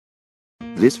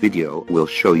This video will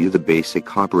show you the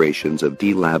basic operations of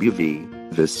DLAB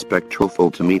UV, the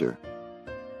spectrophotometer.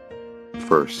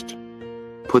 First,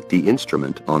 put the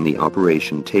instrument on the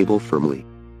operation table firmly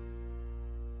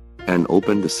and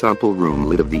open the sample room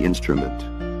lid of the instrument.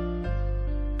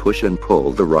 Push and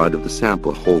pull the rod of the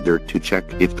sample holder to check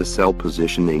if the cell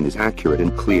positioning is accurate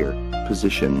and clear.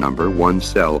 Position number 1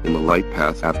 cell in the light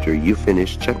path after you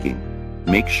finish checking.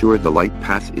 Make sure the light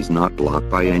path is not blocked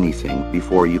by anything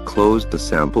before you close the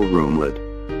sample room lid.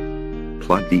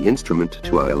 Plug the instrument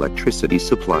to an electricity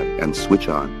supply and switch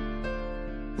on.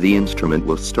 The instrument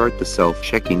will start the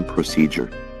self-checking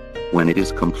procedure. When it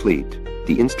is complete,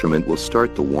 the instrument will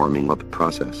start the warming up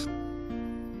process.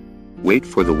 Wait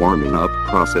for the warming up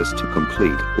process to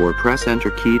complete or press Enter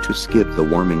key to skip the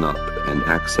warming up and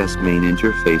access main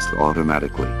interface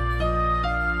automatically.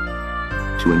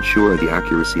 To ensure the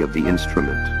accuracy of the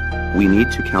instrument, we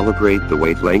need to calibrate the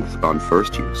wavelength on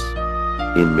first use.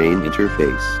 In main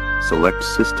interface, select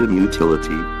System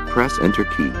Utility, press Enter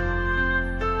key.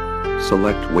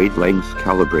 Select Wavelength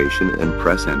Calibration and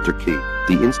press Enter key.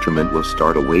 The instrument will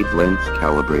start a wavelength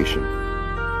calibration.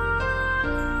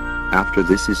 After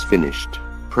this is finished,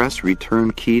 press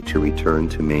Return key to return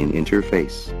to main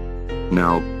interface.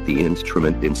 Now, the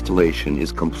instrument installation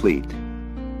is complete.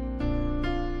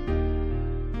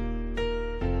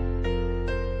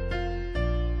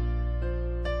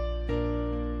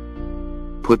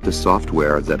 Put the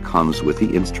software that comes with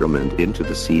the instrument into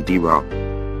the CD-ROM.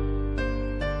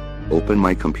 Open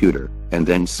My Computer, and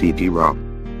then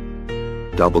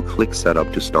CD-ROM. Double-click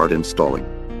Setup to start installing.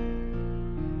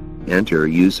 Enter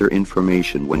user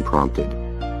information when prompted.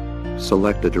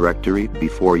 Select a directory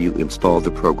before you install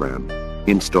the program.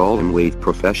 Install and Wave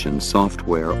Profession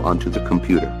software onto the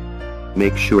computer.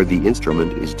 Make sure the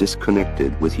instrument is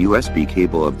disconnected with USB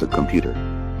cable of the computer.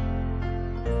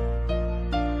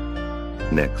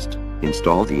 Next,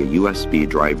 install the USB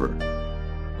driver.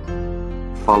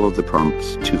 Follow the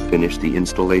prompts to finish the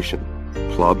installation.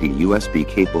 Plug the USB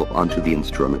cable onto the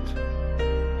instrument.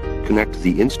 Connect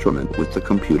the instrument with the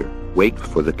computer. Wait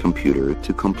for the computer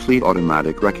to complete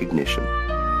automatic recognition.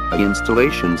 An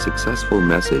installation successful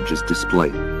message is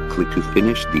displayed. Click to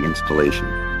finish the installation.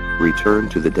 Return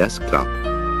to the desktop.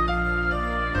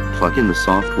 Plug in the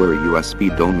software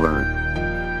USB. Don't learn.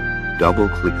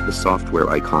 Double-click the software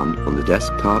icon on the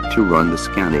desktop to run the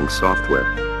scanning software.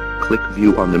 Click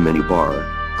View on the menu bar,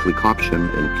 click Option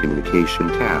and Communication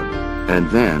tab, and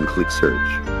then click Search.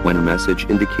 When a message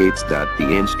indicates that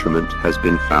the instrument has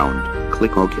been found,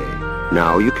 click OK.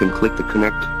 Now you can click the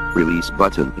Connect, Release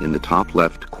button in the top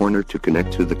left corner to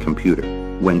connect to the computer.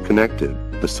 When connected,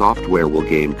 the software will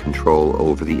gain control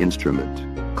over the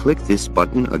instrument. Click this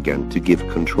button again to give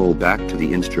control back to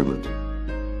the instrument.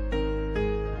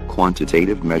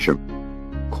 Quantitative measurement.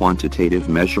 Quantitative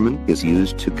measurement is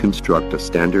used to construct a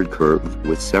standard curve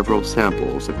with several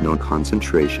samples of known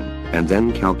concentration, and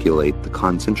then calculate the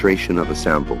concentration of a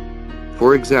sample.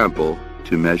 For example,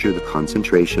 to measure the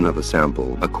concentration of a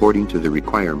sample according to the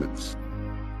requirements.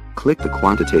 Click the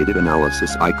Quantitative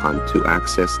Analysis icon to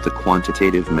access the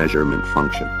Quantitative Measurement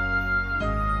function.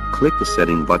 Click the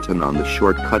Setting button on the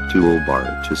shortcut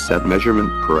toolbar to set measurement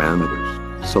parameters.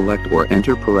 Select or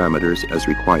enter parameters as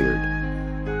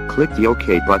required. Click the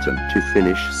OK button to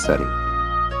finish setting.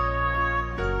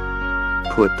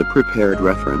 Put the prepared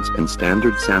reference and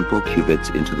standard sample qubits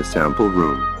into the sample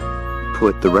room.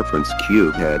 Put the reference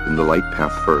cube head in the light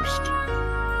path first.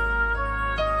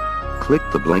 Click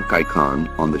the blank icon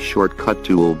on the shortcut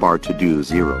toolbar to do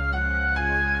 0.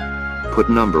 Put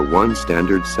number 1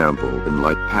 standard sample in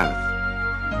light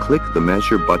path. Click the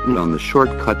Measure button on the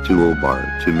shortcut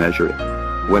toolbar to measure it.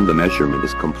 When the measurement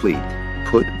is complete,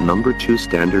 put number 2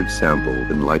 standard sample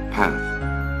in light path.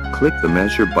 Click the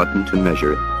Measure button to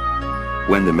measure it.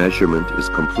 When the measurement is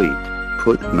complete,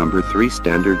 put number 3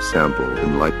 standard sample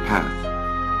in light path.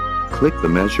 Click the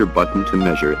Measure button to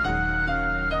measure it.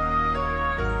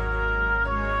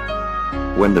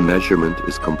 When the measurement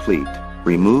is complete,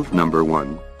 remove number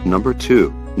 1, number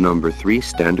 2, number 3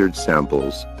 standard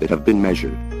samples that have been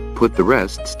measured. Put the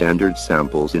rest standard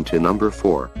samples into number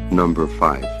 4, number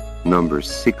 5, number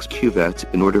 6 cuvettes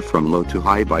in order from low to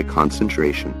high by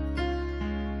concentration.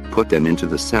 Put them into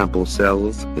the sample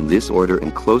cells in this order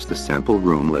and close the sample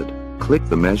room lid. Click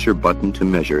the Measure button to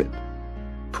measure it.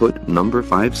 Put number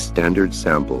 5 standard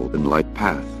sample in light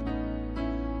path.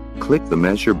 Click the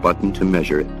Measure button to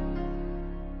measure it.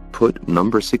 Put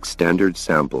number 6 standard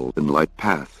sample in light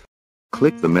path.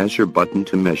 Click the Measure button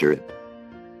to measure it.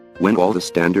 When all the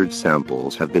standard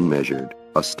samples have been measured,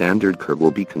 a standard curve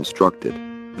will be constructed.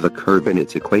 The curve and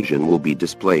its equation will be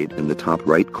displayed in the top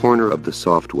right corner of the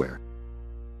software.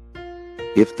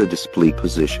 If the display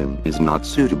position is not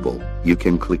suitable, you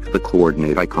can click the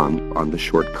coordinate icon on the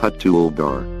shortcut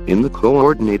toolbar. In the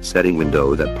coordinate setting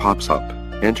window that pops up,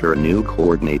 enter a new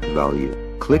coordinate value.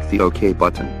 Click the OK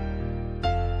button.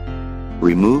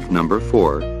 Remove number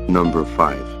 4, number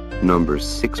 5, number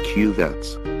 6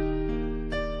 cuvettes.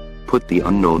 Put the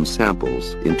unknown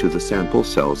samples into the sample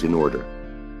cells in order.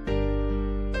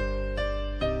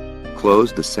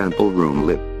 Close the sample room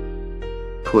lid.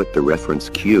 Put the reference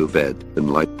cuvette in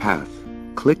light path.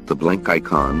 Click the blank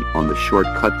icon on the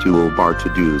shortcut toolbar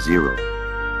to do 0.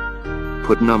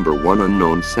 Put number 1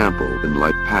 unknown sample in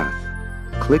light path.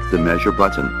 Click the measure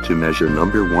button to measure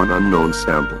number 1 unknown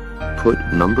sample. Put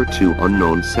number 2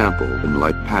 unknown sample in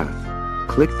light path.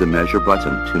 Click the measure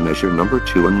button to measure number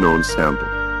 2 unknown sample.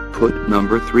 Put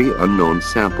number 3 unknown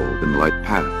sample in light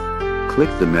path. Click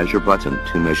the measure button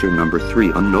to measure number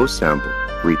 3 unknown sample.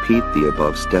 Repeat the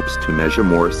above steps to measure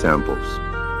more samples.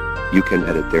 You can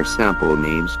edit their sample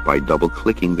names by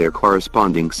double-clicking their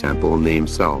corresponding sample name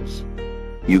cells.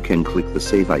 You can click the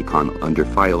Save icon under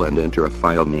File and enter a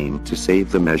file name to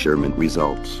save the measurement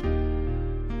results.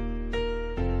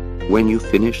 When you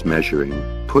finish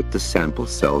measuring, put the sample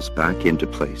cells back into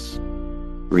place.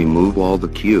 Remove all the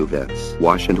cuvettes,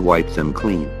 wash and wipe them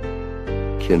clean.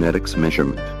 Kinetics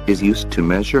measurement is used to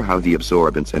measure how the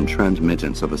absorbance and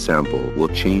transmittance of a sample will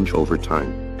change over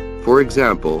time. For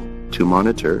example, to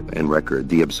monitor and record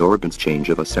the absorbance change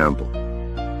of a sample.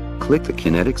 Click the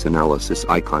Kinetics Analysis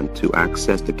icon to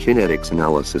access the Kinetics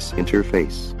Analysis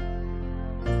interface.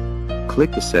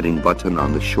 Click the Setting button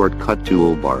on the shortcut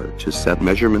toolbar to set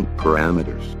measurement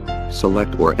parameters.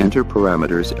 Select or enter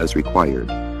parameters as required.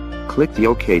 Click the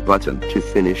OK button to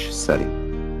finish setting.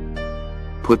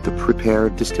 Put the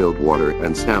prepared distilled water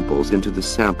and samples into the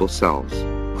sample cells.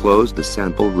 Close the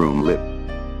sample room lid.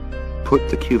 Put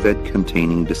the cuvette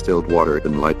containing distilled water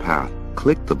in light path.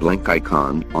 Click the blank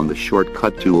icon on the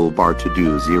shortcut toolbar to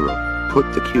do 0.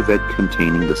 Put the cuvette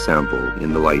containing the sample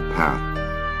in the light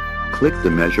path. Click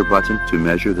the measure button to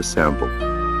measure the sample.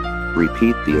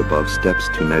 Repeat the above steps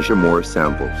to measure more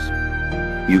samples.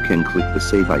 You can click the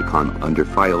Save icon under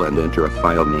File and enter a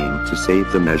file name to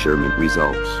save the measurement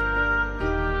results.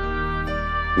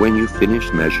 When you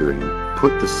finish measuring,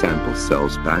 put the sample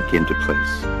cells back into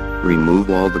place. Remove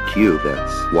all the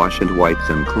cuvettes, wash and wipe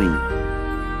them clean.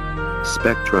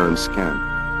 Spectrum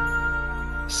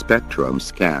scan. Spectrum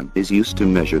scan is used to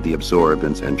measure the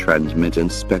absorbance and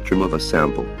transmittance spectrum of a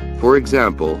sample. For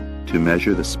example, to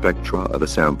measure the spectra of a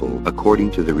sample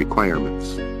according to the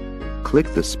requirements.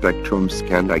 Click the Spectrum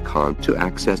Scan icon to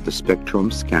access the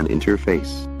Spectrum Scan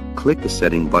interface. Click the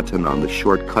Setting button on the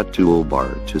shortcut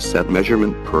toolbar to set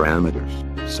measurement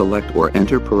parameters. Select or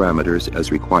enter parameters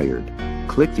as required.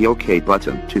 Click the OK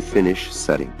button to finish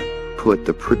setting. Put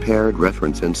the prepared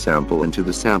reference and sample into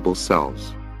the sample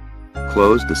cells.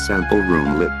 Close the sample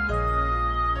room lid.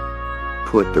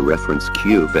 Put the reference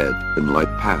cuvette in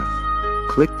light path.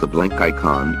 Click the blank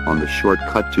icon on the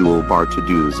shortcut toolbar to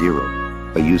do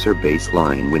 0. A user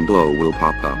baseline window will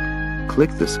pop up. Click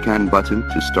the Scan button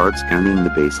to start scanning the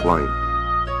baseline.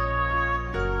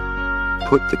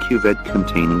 Put the cuvette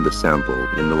containing the sample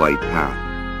in the light path.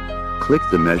 Click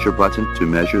the Measure button to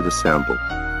measure the sample.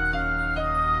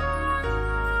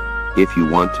 If you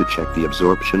want to check the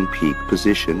absorption peak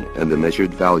position and the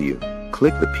measured value,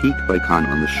 click the Peak icon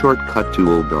on the shortcut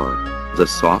toolbar. The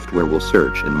software will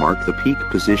search and mark the peak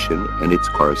position and its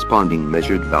corresponding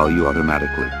measured value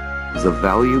automatically. The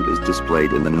value is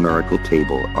displayed in the numerical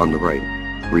table on the right.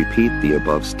 Repeat the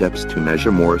above steps to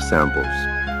measure more samples.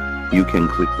 You can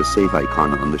click the Save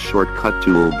icon on the shortcut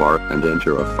toolbar and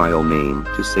enter a file name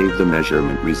to save the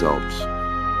measurement results.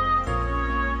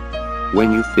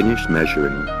 When you finish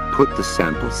measuring, put the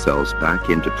sample cells back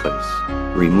into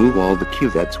place. Remove all the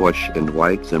cuvettes, wash and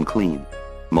wipe them clean.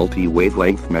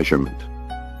 Multi-wavelength measurement.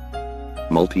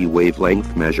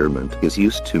 Multi-wavelength measurement is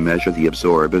used to measure the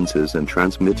absorbances and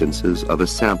transmittances of a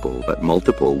sample at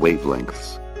multiple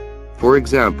wavelengths. For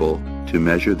example, to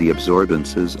measure the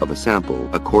absorbances of a sample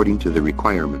according to the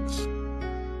requirements.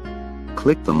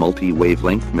 Click the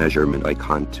Multi-wavelength measurement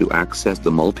icon to access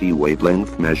the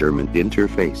Multi-wavelength measurement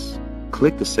interface.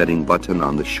 Click the Setting button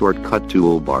on the shortcut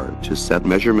toolbar to set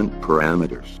measurement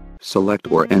parameters. Select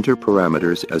or enter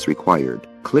parameters as required.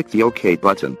 Click the OK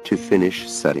button to finish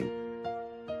setting.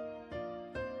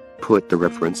 Put the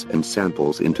reference and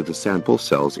samples into the sample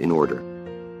cells in order.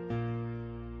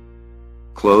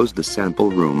 Close the sample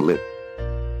room lid.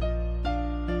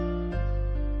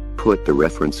 Put the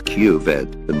reference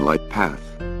cuvette in light path.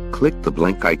 Click the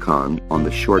blank icon on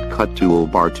the shortcut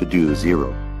toolbar to do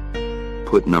 0.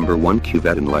 Put number 1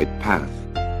 cuvette in light path.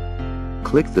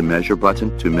 Click the Measure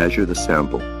button to measure the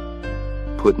sample.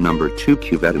 Put number 2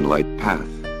 cuvette in light path.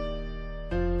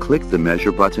 Click the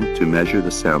Measure button to measure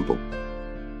the sample.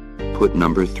 Put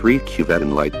number 3 cuvette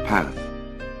in light path.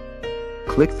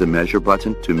 Click the Measure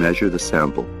button to measure the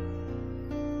sample.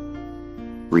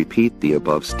 Repeat the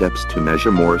above steps to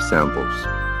measure more samples.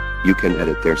 You can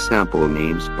edit their sample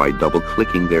names by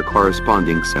double-clicking their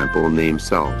corresponding sample name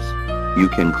cells. You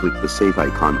can click the Save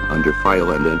icon under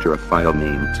File and enter a file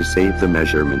name to save the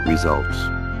measurement results.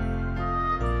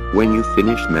 When you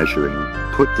finish measuring,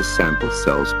 put the sample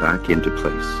cells back into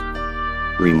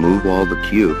place. Remove all the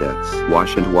cuvettes,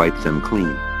 wash and wipe them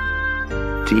clean.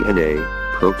 DNA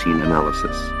protein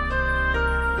analysis.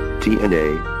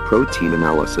 DNA protein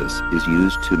analysis is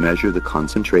used to measure the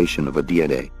concentration of a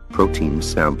DNA protein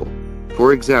sample.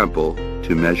 For example,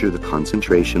 to measure the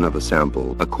concentration of a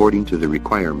sample according to the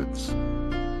requirements.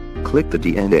 Click the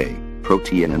DNA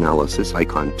protein analysis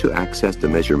icon to access the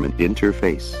measurement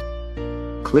interface.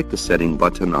 Click the Setting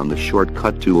button on the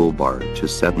shortcut toolbar to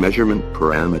set measurement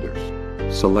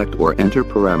parameters. Select or enter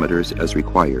parameters as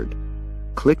required.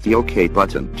 Click the OK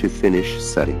button to finish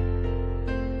setting.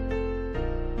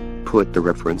 Put the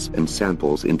reference and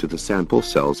samples into the sample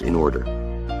cells in order.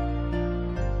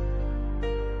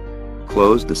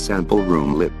 Close the sample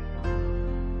room lid.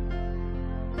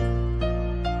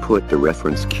 Put the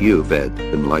reference cuvette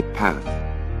in light path.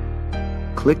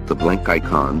 Click the blank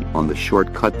icon on the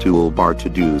shortcut toolbar to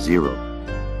do 0.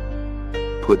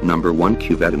 Put number 1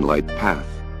 cuvette in light path.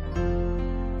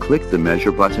 Click the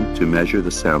Measure button to measure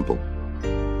the sample.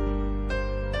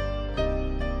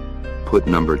 Put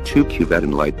number 2 cuvette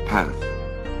in light path.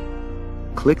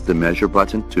 Click the Measure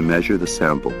button to measure the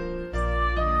sample.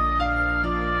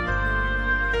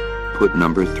 Put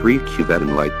number 3 cuvette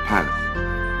in light path.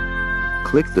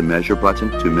 Click the Measure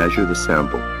button to measure the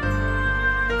sample.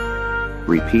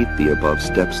 Repeat the above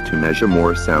steps to measure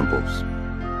more samples.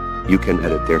 You can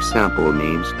edit their sample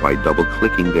names by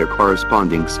double-clicking their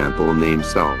corresponding sample name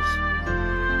cells.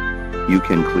 You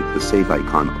can click the Save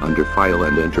icon under File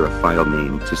and enter a file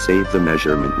name to save the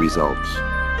measurement results.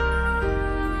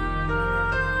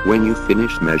 When you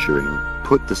finish measuring,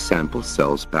 put the sample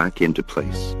cells back into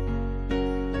place.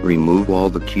 Remove all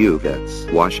the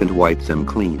cuvettes, wash and wipe them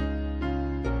clean.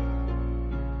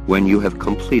 When you have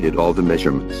completed all the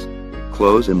measurements,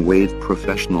 close and wait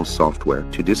professional software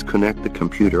to disconnect the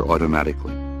computer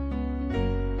automatically.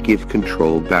 Give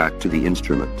control back to the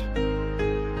instrument.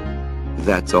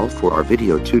 That's all for our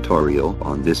video tutorial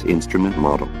on this instrument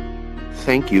model.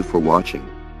 Thank you for watching.